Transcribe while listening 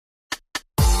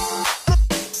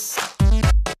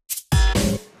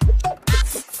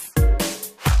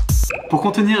Pour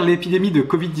contenir l'épidémie de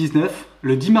Covid-19,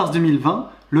 le 10 mars 2020,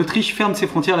 l'Autriche ferme ses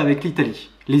frontières avec l'Italie.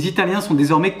 Les Italiens sont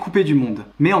désormais coupés du monde.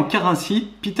 Mais en Carinthie,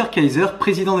 Peter Kaiser,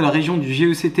 président de la région du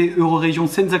GECT Eurorégion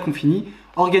Senza-Confini,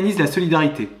 organise la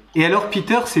Solidarité. Et alors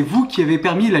Peter, c'est vous qui avez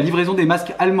permis la livraison des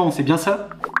masques allemands, c'est bien ça?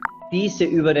 Diese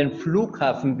über den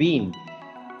Flughafen Wien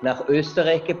nach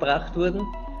Österreich gebracht wurden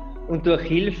und durch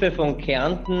Hilfe von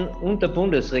Kärnten und der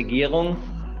Bundesregierung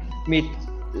mit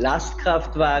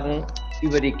Lastkraftwagen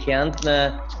über die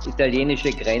Kärntner italienische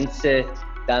Grenze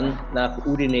dann nach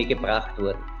Udine gebracht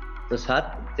wurden. Das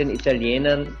hat den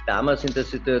Italienern damals in der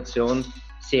Situation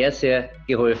sehr, sehr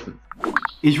geholfen.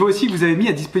 Et je vois aussi que vous avez mis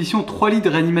à disposition 3 lits de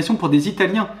réanimation pour des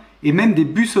Italiens. Et même des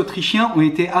bus autrichiens ont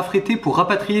été affrétés pour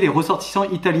rapatrier les ressortissants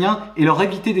italiens et leur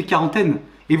éviter des quarantaines.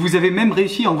 Et vous avez même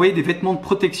réussi à envoyer des vêtements de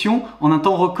protection en un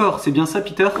temps record, c'est bien ça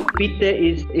Peter? Bitte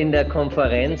ist in der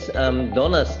Konferenz am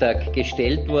Donnerstag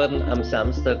gestellt worden, am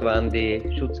Samstag waren die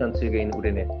Schutzanzüge in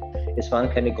Udine. Es waren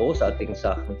keine großartigen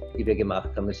Sachen, die wir gemacht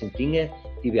haben, es sind Dinge,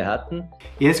 die wir hatten.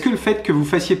 Et est-ce que le fait que vous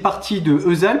fassiez partie de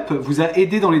EUSALP vous a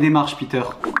aidé dans les démarches, Peter?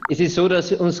 Es ist so,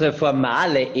 dass unsere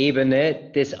formale Ebene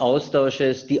des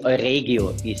Austausches die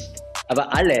Euregio ist.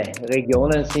 Aber alle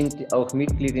Regionen sind auch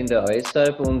Mitglied in der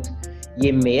EUSALP und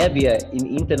je mehr wir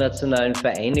in internationalen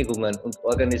Vereinigungen und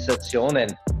Organisationen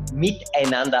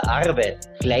miteinander arbeiten,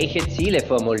 gleiche Ziele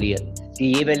formulieren,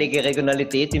 die jeweilige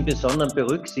Regionalität im Besonderen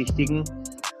berücksichtigen,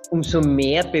 umso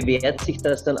mehr bewährt sich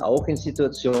das dann auch in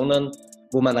Situationen,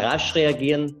 wo man rasch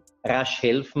reagieren, rasch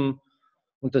helfen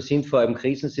und das sind vor allem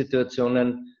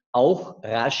Krisensituationen auch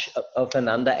rasch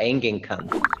aufeinander eingehen kann.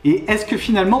 Et est-ce que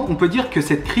finalement on peut dire que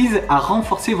cette crise a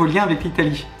renforcé vos liens avec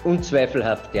l'Italie?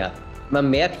 Unzweifelhaft ja. Man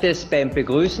merkt es beim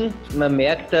Begrüßen, man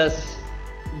merkt das,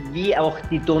 wie auch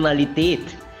die Tonalität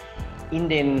in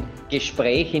den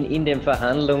Gesprächen, in den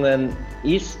Verhandlungen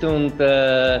ist und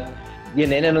wir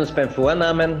nennen uns beim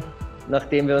Vornamen,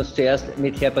 nachdem wir uns zuerst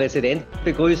mit Herr Präsident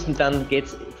begrüßen, dann geht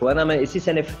es Vornamen. Es ist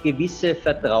eine gewisse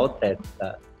Vertrautheit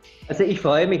da. Also ich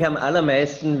freue mich am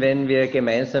allermeisten, wenn wir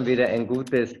gemeinsam wieder ein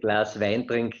gutes Glas Wein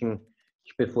trinken.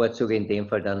 Ich bevorzuge in dem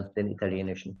Fall dann den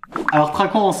italienischen. Alors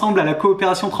trinquons ensemble à la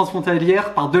coopération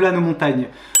transfrontalière par-delà nos montagnes.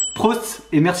 Prost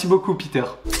et merci beaucoup Peter.